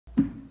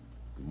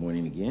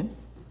morning again.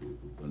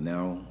 We'll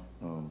now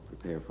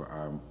prepare for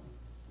our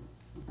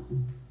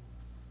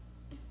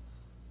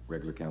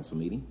regular council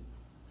meeting.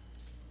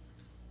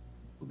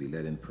 We'll be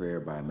led in prayer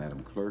by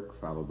Madam Clerk,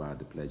 followed by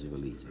the Pledge of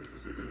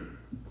Allegiance.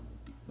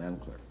 Madam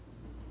Clerk.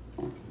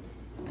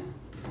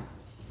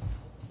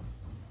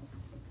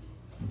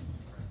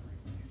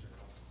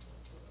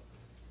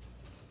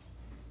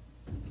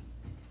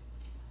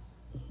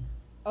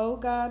 O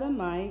God of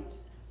might,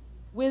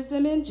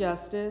 wisdom and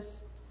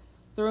justice,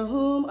 through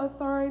whom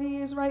authority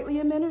is rightly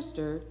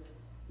administered,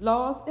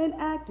 laws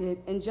enacted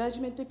and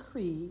judgment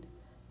decreed,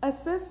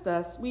 assist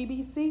us, we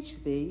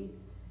beseech thee,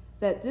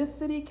 that this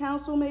city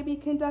council may be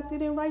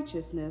conducted in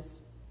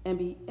righteousness and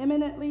be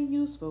eminently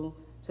useful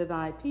to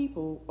thy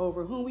people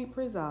over whom we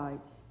preside.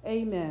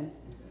 Amen.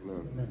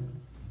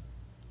 Amen.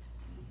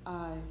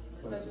 I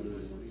pledge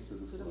allegiance to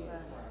the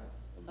flag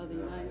of the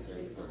United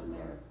States of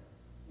America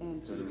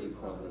and to the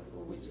republic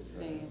for which it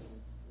stands,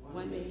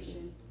 one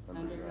nation,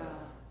 under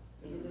God,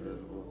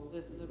 indivisible,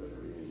 with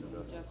liberty and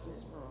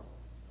justice for all.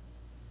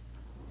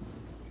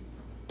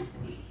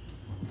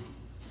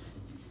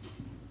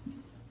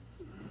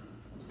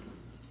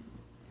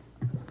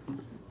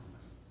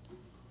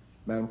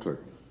 Madam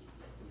Clerk.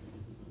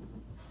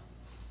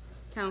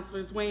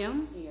 Councilors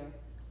Williams. Here.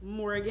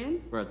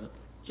 Morgan. Present.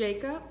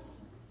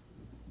 Jacobs.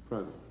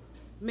 Present.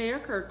 Mayor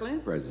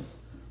Kirkland. Present.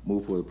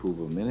 Move for the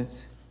approval of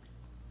minutes.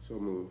 So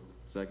moved.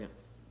 Second.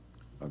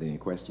 Are there any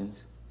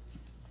questions?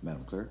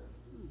 Madam Clerk.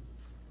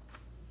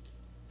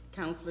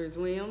 Councilors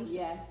Williams.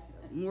 Yes.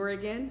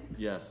 Morgan.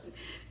 Yes.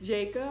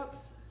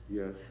 Jacobs.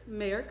 Yes.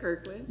 Mayor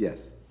Kirkland.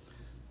 Yes.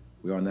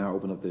 We are now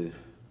open up the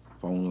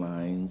phone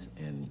lines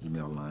and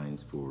email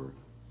lines for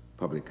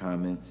public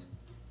comments.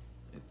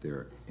 If there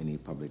are any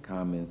public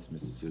comments,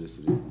 Mr.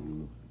 Solicitor,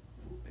 you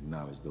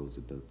acknowledge those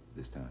at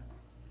this time.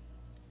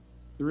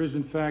 There is,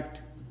 in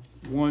fact,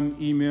 one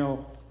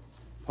email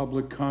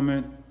public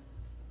comment.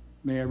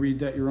 May I read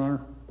that, Your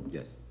Honor?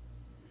 Yes.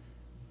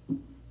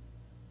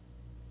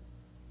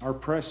 Our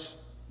press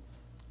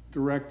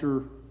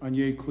director,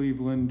 Anya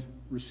Cleveland,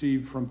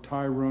 received from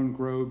Tyrone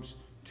Groves,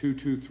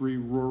 223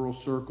 Rural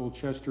Circle,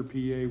 Chester, PA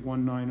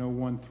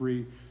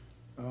 19013,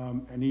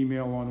 an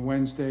email on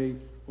Wednesday,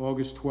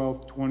 August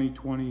 12th,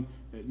 2020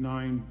 at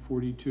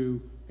 9:42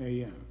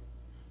 a.m.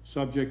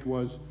 Subject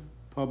was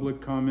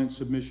public comment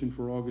submission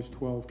for August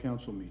 12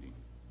 council meeting.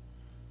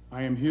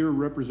 I am here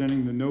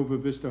representing the Nova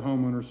Vista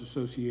Homeowners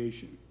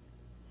Association.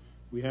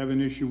 We have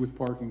an issue with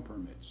parking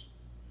permits.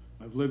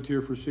 I've lived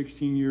here for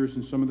 16 years,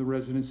 and some of the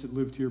residents that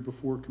lived here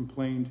before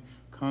complained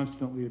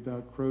constantly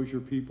about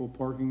Crozier people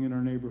parking in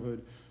our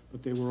neighborhood,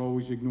 but they were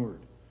always ignored.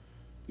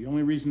 The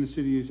only reason the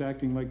city is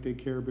acting like they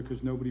care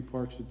because nobody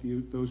parks at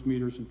those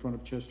meters in front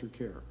of Chester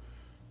Care.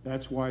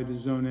 That's why the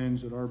zone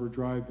ends at Arbor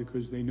Drive,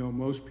 because they know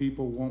most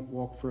people won't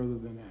walk further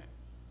than that.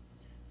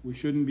 We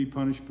shouldn't be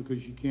punished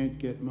because you can't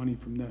get money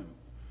from them.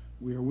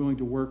 We are willing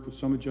to work with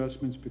some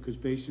adjustments because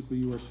basically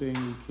you are saying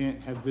we can't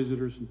have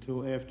visitors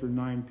until after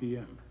 9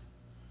 p.m.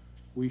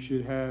 We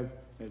should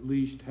at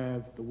least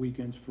have the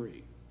weekends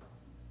free.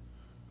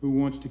 Who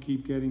wants to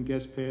keep getting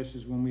guest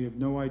passes when we have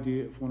no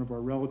idea if one of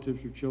our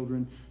relatives or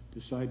children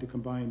decide to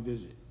come by and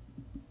visit?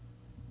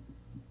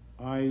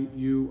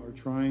 You are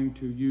trying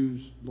to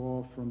use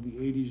law from the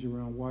 80s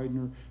around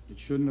Widener that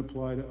shouldn't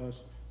apply to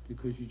us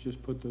because you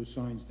just put those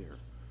signs there.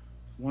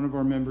 One of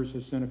our members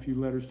has sent a few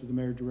letters to the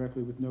mayor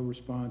directly with no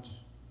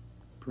response,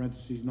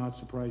 parentheses, not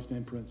surprised,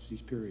 end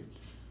parentheses, period.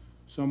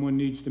 Someone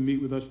needs to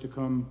meet with us to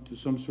come to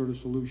some sort of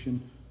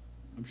solution.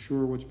 I'm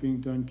sure what's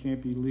being done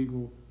can't be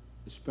legal,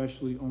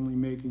 especially only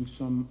making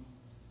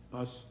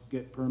us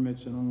get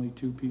permits and only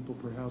 2 people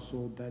per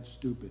household. That's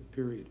stupid,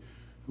 period.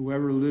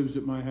 Whoever lives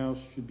at my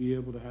house should be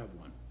able to have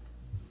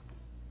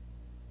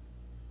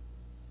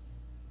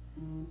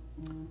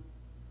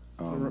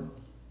one.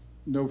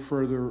 No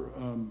further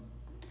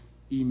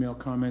email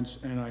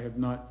comments, and I have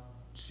not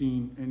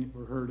seen any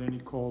or heard any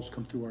calls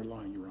come through our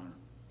line, Your Honor.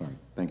 All right.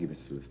 Thank you,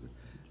 Mr. Solicitor.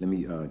 Let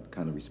me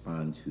kind of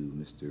respond to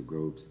Mr.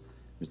 Groves.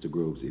 Mr.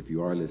 Groves, if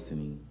you are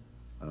listening,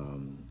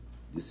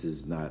 this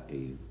is not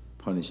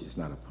it's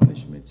not a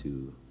punishment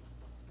to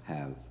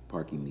have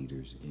parking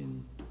meters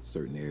in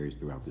certain areas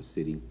throughout the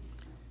city.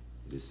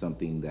 It is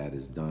something that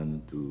is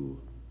done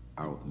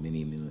throughout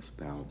many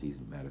municipalities.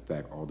 Matter of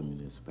fact, all the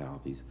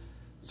municipalities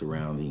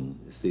surrounding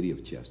the city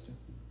of Chester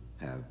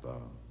have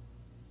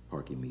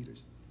parking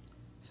meters.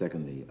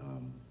 Secondly,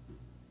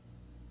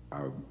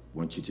 I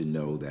want you to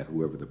know that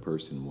whoever the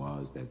person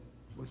was that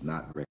was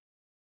not recognized,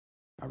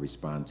 I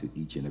respond to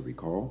each and every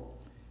call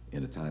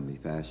in a timely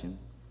fashion.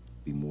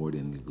 Be more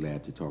than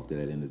glad to talk to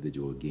that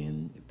individual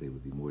again if they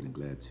would be more than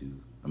glad to,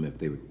 if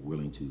they were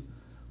willing to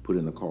put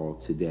in a call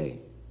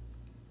today,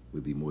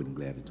 we'd be more than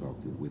glad to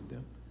talk with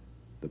them.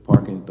 The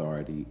parking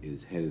authority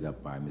is headed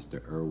up by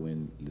Mr.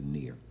 Erwin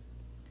Lanier.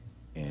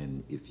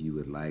 And if you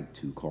would like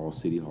to call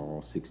City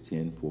Hall,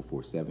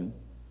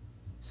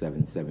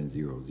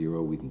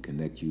 610-447-7700, we can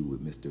connect you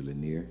with Mr.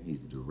 Lanier.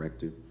 He's the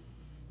director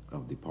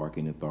of the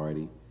parking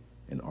authority,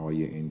 and all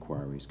your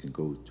inquiries can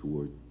go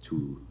to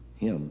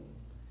him,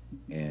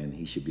 and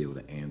he should be able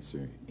to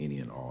answer any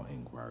and all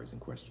inquiries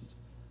and questions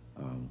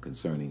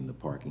concerning the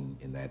parking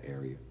in that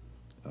area.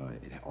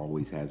 It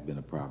always has been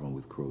a problem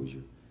with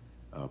Crozier,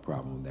 a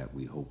problem that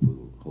we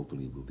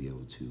hopefully will be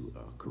able to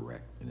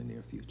correct in the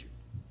near future.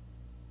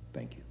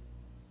 Thank you.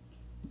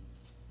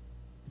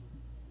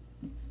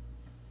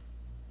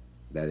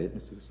 That it,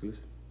 Mr.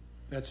 Solicitor?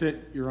 That's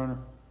it, Your Honor.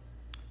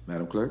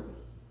 Madam Clerk?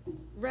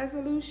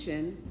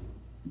 Resolution,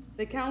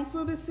 the Council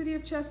of the City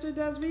of Chester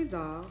does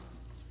resolve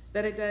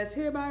that it does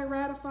hereby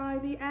ratify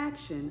the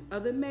action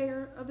of the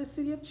Mayor of the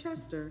City of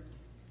Chester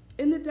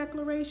in the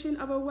declaration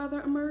of a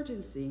weather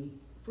emergency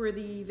for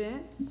the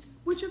event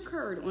which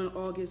occurred on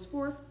August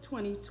 4th,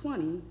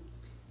 2020,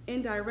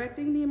 in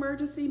directing the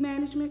Emergency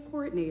Management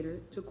Coordinator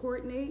to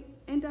coordinate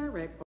and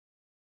direct.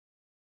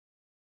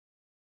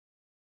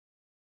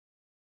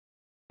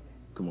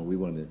 Come on, we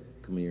want to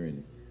come here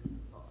and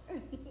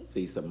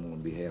say something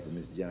on behalf of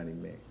Miss Johnny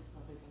May.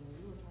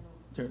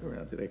 Turn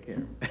around to that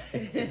camera. On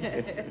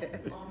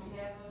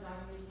behalf of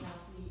Dynamic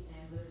County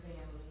and the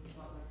family,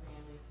 Butler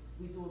family,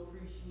 we do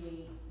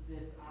appreciate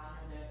this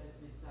honor that is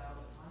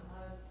bestowed upon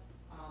us.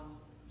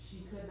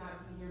 She could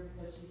not be here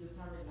because she's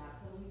determined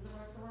not to leave the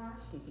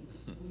restaurant.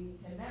 We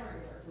can never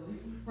get her to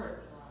leave the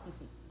restaurant.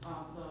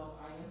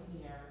 So I am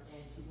here,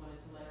 and she wanted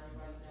to let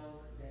everybody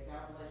know that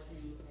God bless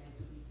you and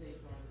to be safe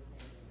during this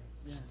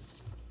pandemic.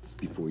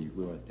 Before you,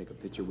 we want to take a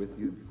picture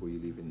with you before you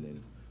leave, and then,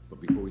 but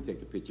before we take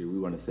the picture, we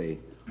want to say,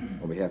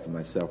 on behalf of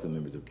myself and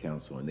members of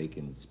council, and they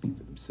can speak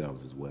for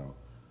themselves as well,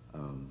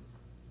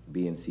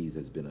 BNC's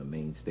has been a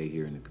mainstay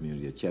here in the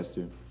community of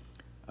Chester.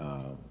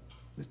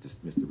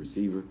 Mr.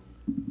 Receiver,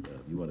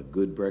 you want a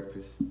good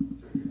breakfast?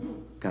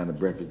 Kind of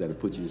breakfast that'll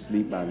put you to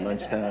sleep by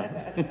lunchtime?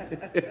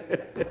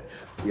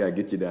 We got to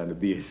get you down to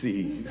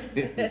BNC's,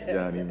 Ms.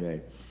 Johnny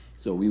May.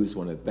 So we just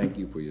want to thank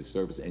you for your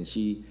service. And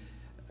she,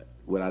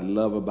 what I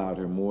love about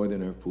her more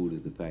than her food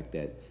is the fact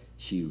that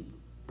she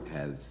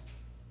has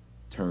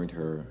turned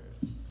her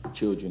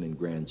children and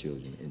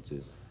grandchildren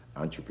into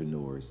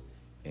entrepreneurs,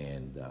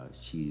 and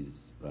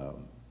she's a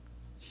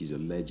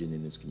legend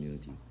in this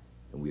community,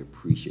 and we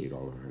appreciate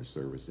all of her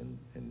service and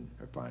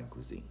her fine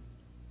cuisine.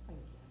 Thank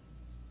you.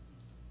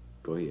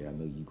 Go ahead, I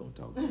know you're going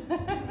to talk.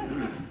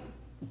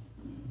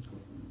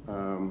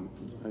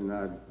 And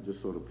I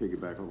just sort of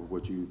piggyback on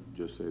what you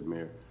just said,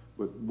 Mayor.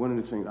 But one of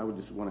the things, I would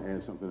just want to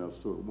add something else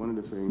to it. One of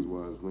the things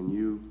was when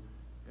you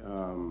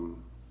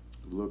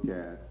look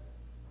at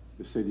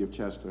the city of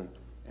Chester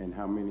and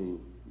how many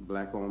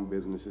black-owned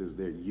businesses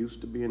there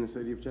used to be in the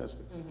city of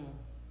Chester,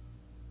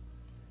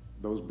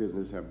 those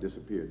businesses have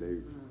disappeared.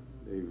 They've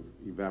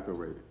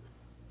evaporated.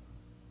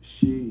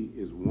 She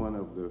is one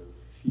of the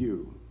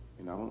few,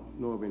 and I don't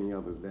know of any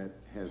others, that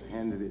has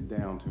handed it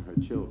down to her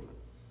children.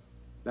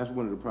 That's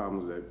one of the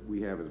problems that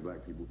we have as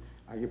black people.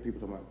 I hear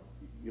people talking about,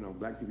 you know,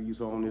 black people used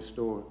to own this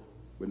store,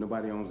 but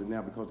nobody owns it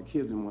now because the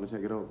kids didn't want to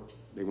take it over.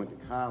 They went to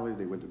college,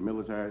 they went to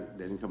military,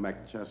 they didn't come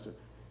back to Chester.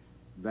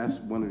 That's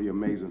one of the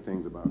amazing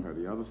things about her.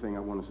 The other thing I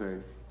want to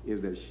say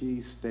is that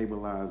she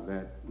stabilized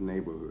that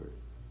neighborhood.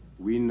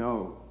 We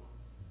know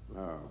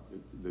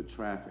the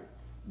traffic,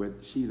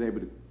 but she's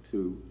able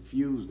to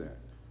fuse that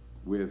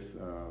with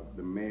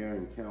the mayor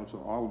and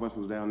council. All of us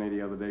was down there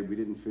the other day. We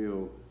didn't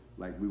feel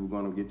like we were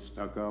going to get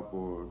stuck up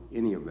or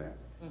any of that.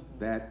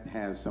 That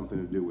has something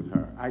to do with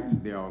her. I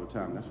eat there all the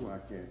time. That's why I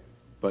can't.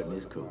 Button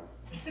is cool.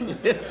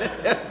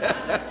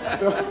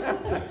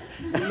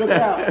 Look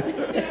out.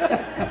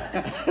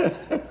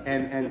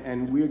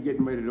 And we're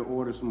getting ready to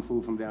order some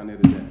food from down there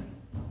today.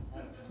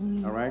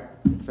 All right?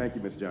 Thank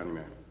you, Ms. Johnny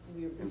Man.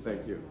 And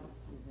thank you.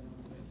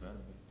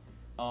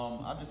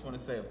 I just want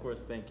to say, of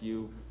course, thank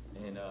you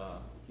and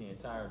to the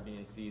entire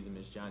BNC's and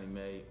Ms. Johnny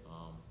May.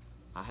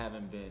 I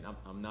haven't been,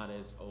 I'm not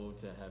as old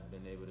to have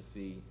been able to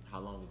see how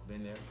long it's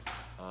been there,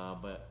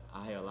 but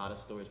I hear a lot of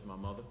stories from my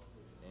mother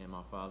and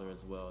my father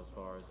as well, as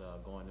far as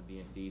going to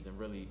BNC's and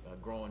really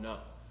growing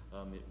up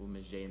with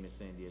Ms. J and Ms.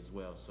 Sandy as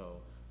well.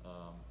 So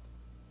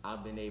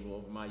I've been able,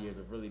 over my years,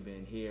 I've really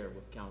been here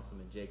with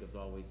Councilman Jacobs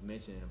always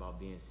mentioning about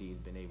BNC's,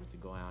 been able to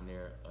go down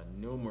there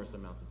numerous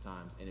amounts of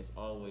times, and it's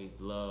always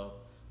love,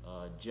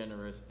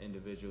 generous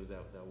individuals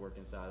that work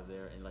inside of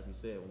there. And like you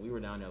said, when we were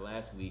down there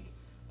last week,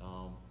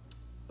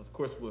 of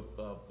course, with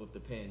the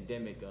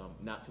pandemic,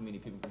 not too many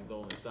people can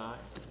go inside,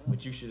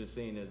 but you should have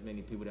seen as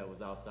many people that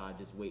was outside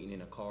just waiting in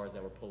the cars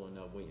that were pulling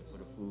up, waiting for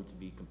the food to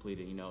be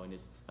completed, you know, and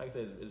it's, like I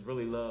said, it's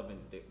really love, and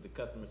the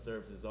customer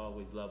service is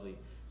always lovely,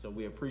 so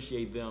we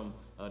appreciate them.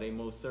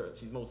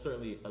 She's most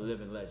certainly a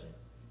living legend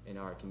in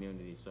our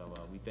community, so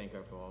we thank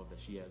her for all that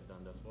she has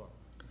done thus far.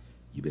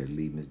 You better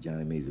leave Miss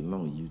Johnny Mays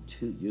alone. You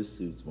too, your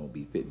suits won't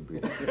be fitting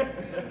pretty.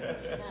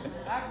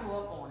 I grew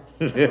up on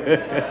it.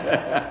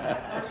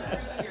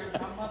 33 years,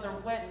 my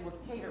mother's wedding was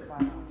catered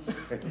by her.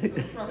 So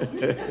trust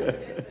me,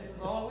 this is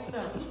all we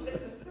know.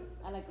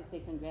 I'd like to say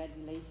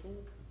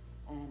congratulations,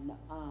 and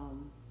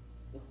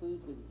the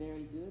food was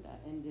very good. I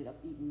ended up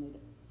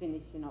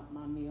finishing up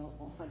my meal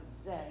on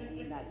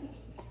Saturday night.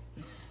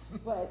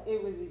 But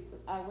it was,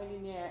 I went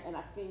in there and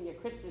I seen your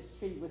Christmas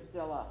tree was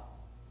still up.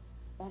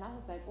 And I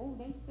was like, oh,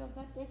 they still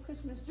got their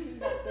Christmas tree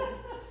up there.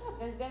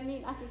 Does that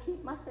mean I can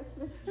keep my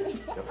Christmas tree?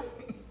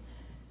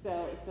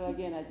 So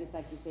again, I'd just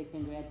like to say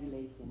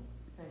congratulations.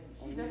 Thank you.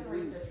 She And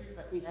decorates that tree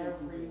for appreciate you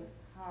every doing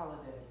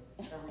holiday,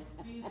 every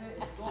season.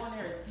 It's going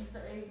there. It's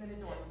Easter eggs in it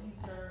during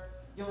Easter.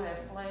 You'll have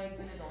flags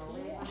in it during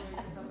Labor Day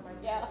and stuff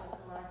like Yeah.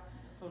 that.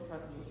 So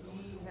trust me,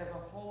 she has a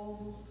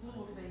whole slew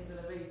of things in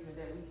the basement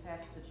that we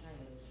have to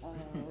change.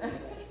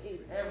 Okay.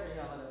 Every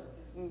holiday.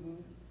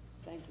 Mm-hmm.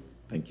 Thank you.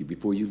 Thank you.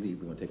 Before you leave,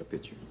 we're going to take a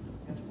picture.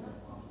 Yes, sir.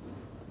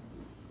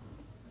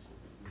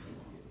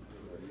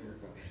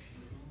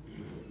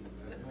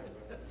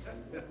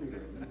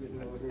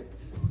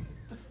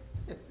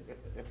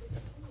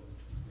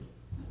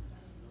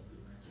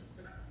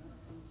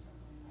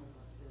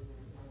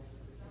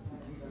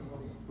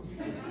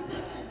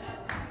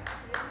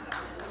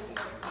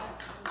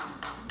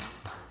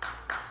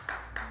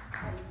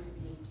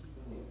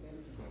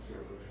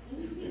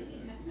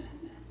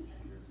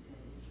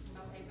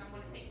 Okay, so I'm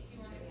gonna take two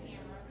on this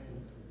camera,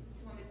 and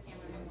one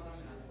on another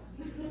one.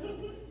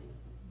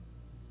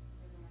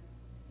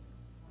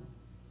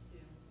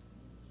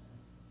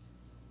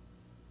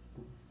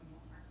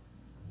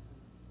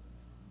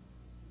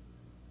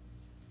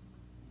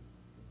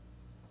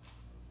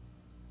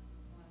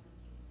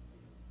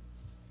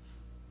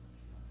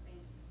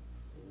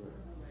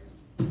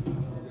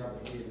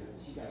 Two.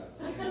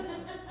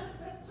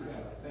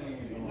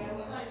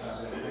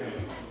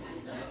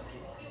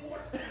 Some more.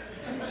 One, two.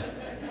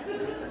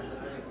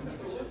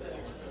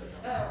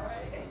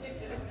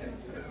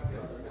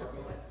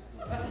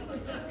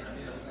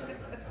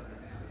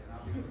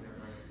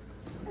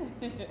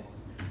 Thank you.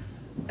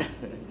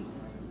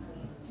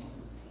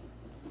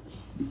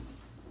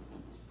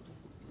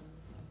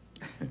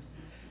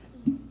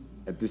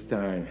 At this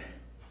time,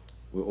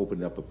 we'll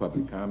open it up for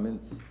public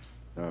comments.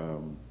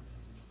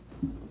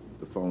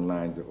 The phone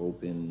lines are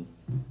open,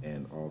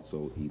 and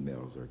also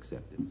emails are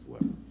accepted as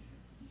well.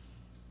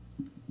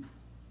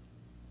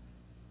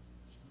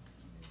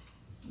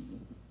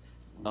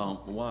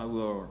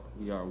 While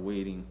we are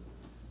waiting,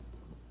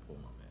 pull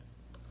my mask.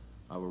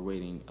 While we're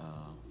waiting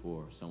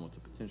for someone to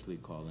potentially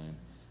call in,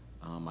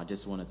 I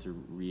just wanted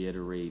to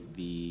reiterate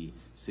the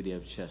City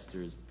of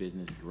Chester's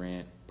business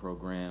grant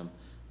program.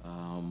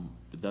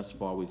 Thus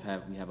far, we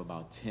have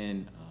about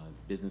 10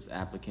 business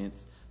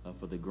applicants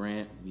for the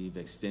grant. We've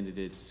extended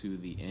it to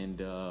the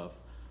end of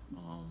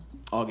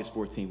August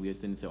 14th. We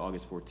extended to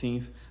August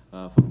 14th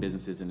for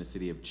businesses in the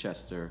City of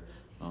Chester,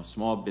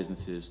 small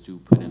businesses, to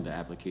put in the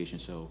application.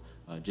 So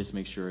just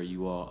make sure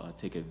you all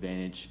take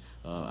advantage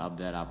of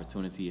that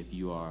opportunity if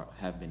you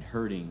have been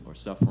hurting or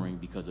suffering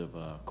because of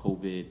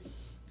COVID,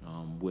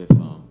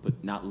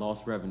 but not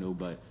lost revenue,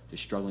 but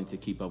just struggling to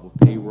keep up with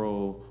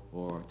payroll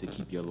or to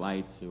keep your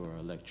lights or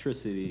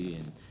electricity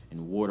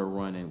and water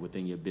running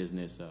within your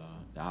business.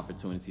 The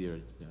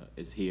opportunity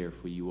is here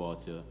for you all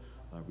to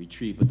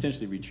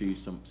potentially retrieve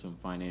some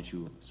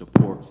financial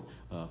support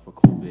for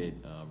COVID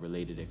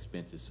related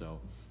expenses. So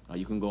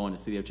you can go on the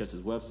City of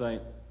Chester's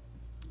website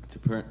to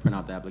print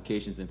out the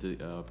applications and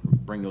to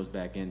bring those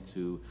back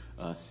into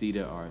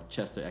CEDA, our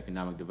Chester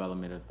Economic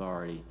Development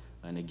Authority.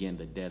 And again,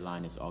 the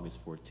deadline is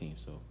August 14th,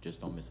 so just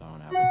don't miss out on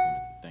the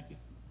opportunity. Thank you.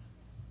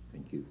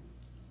 Thank you.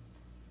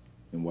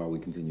 And while we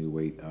continue to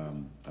wait,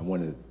 I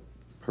want to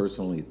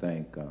personally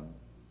thank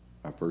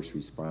our first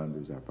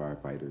responders, our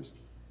firefighters,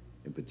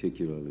 and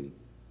particularly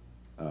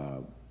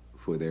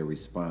for their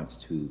response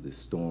to the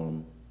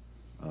storm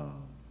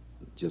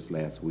just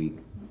last week.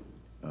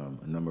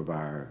 A number of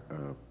our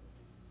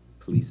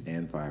police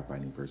and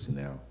firefighting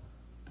personnel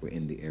were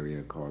in the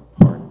area called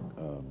Park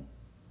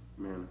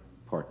Manor.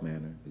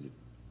 Is it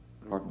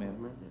Park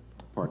Manor?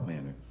 Park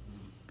Manor.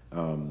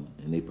 And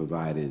they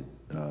provided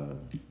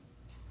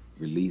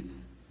relief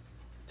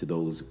to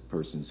those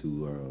persons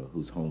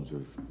whose homes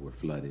were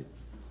flooded.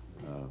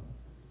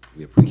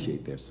 We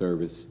appreciate their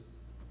service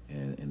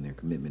and their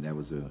commitment. That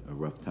was a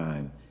rough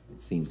time. It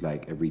seems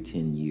like every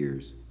 10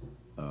 years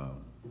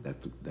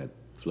that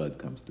flood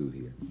comes through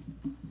here.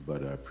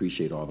 But I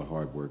appreciate all the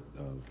hard work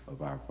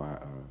of our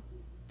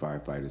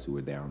firefighters who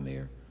were down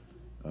there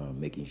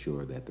making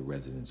sure that the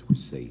residents were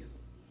safe.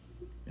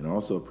 And I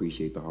also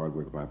appreciate the hard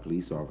work of our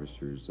police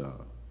officers.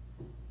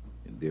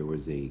 There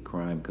was a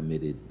crime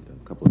committed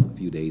a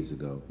few days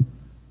ago,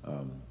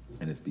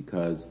 and it's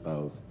because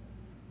of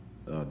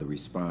the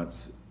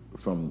response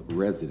from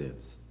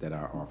residents that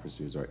our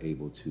officers are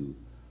able to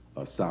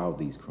solve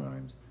these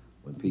crimes.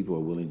 When people are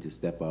willing to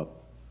step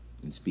up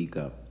and speak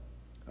up,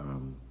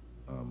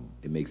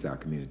 it makes our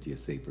community a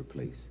safer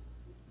place.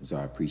 And so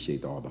I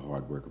appreciate all the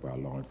hard work of our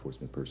law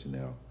enforcement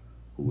personnel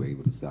who were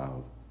able to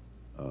solve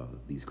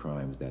these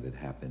crimes that had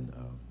happened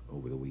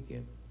over the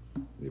weekend.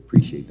 We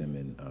appreciate them,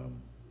 and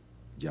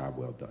job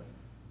well done.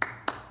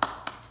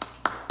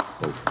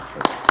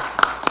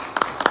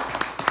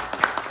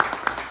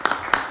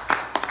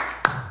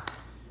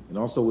 And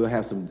also we'll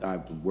have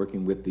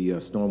working with the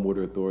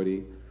Stormwater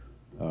Authority,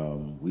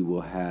 we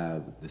will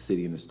have the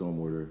city and the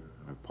Stormwater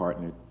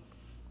partnered.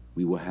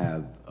 We will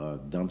have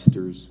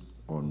dumpsters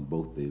on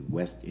both the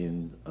west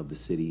end of the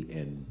city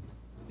and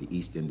the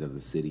east end of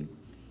the city,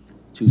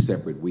 2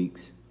 separate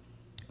weeks.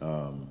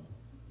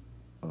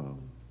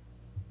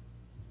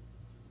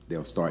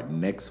 They'll start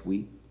next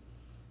week,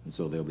 and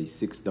so there'll be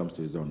 6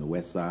 dumpsters on the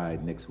west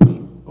side next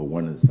week, or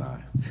one of the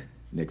sides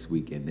next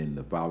week, and then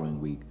the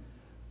following week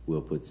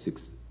we'll put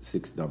six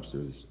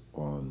dumpsters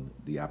on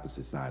the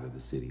opposite side of the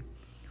city.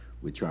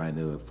 We're trying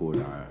to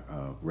afford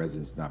our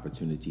residents an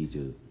opportunity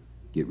to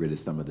get rid of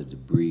some of the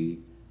debris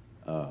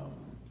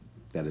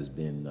that has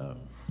been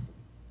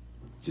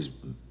just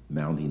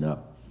mounting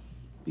up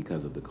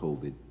because of the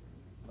COVID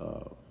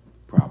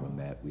problem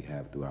that we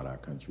have throughout our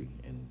country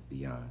and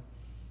beyond.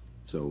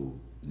 So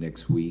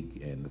next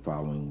week and the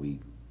following week,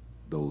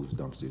 those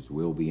dumpsters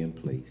will be in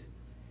place.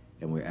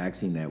 And we're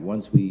asking that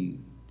once we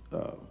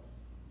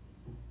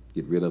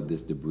get rid of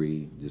this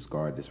debris,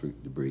 discard this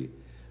debris,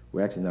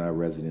 we're asking that our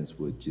residents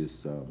would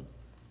just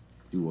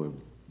do a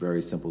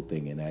very simple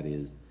thing, and that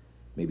is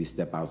maybe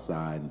step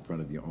outside in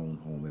front of your own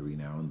home every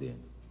now and then.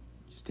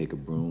 Just take a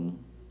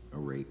broom, a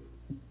rake,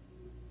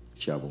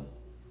 shovel,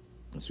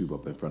 and sweep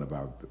up in front of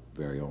our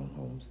very own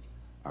homes.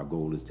 Our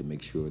goal is to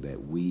make sure that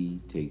we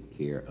take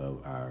care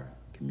of our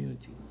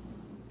community.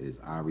 It is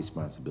our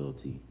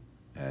responsibility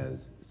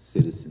as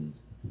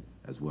citizens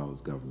as well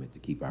as government to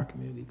keep our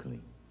community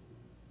clean.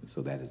 And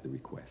so that is the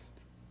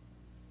request.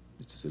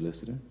 Mr.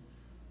 Solicitor?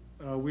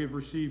 We have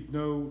received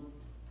no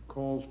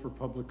calls for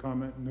public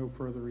comment and no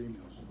further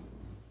emails.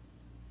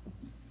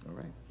 All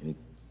right. Any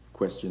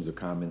questions or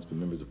comments from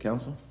members of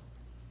council?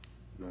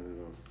 None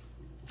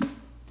at all.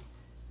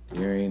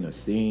 Hearing or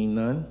seeing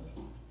none?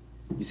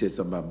 You said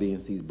something about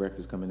B&C's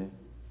breakfast coming in?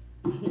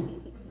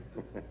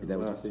 Is that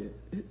what you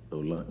said? Oh,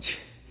 lunch.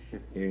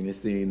 Hearing and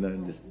seeing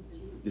none,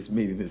 this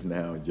meeting is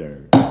now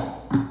adjourned.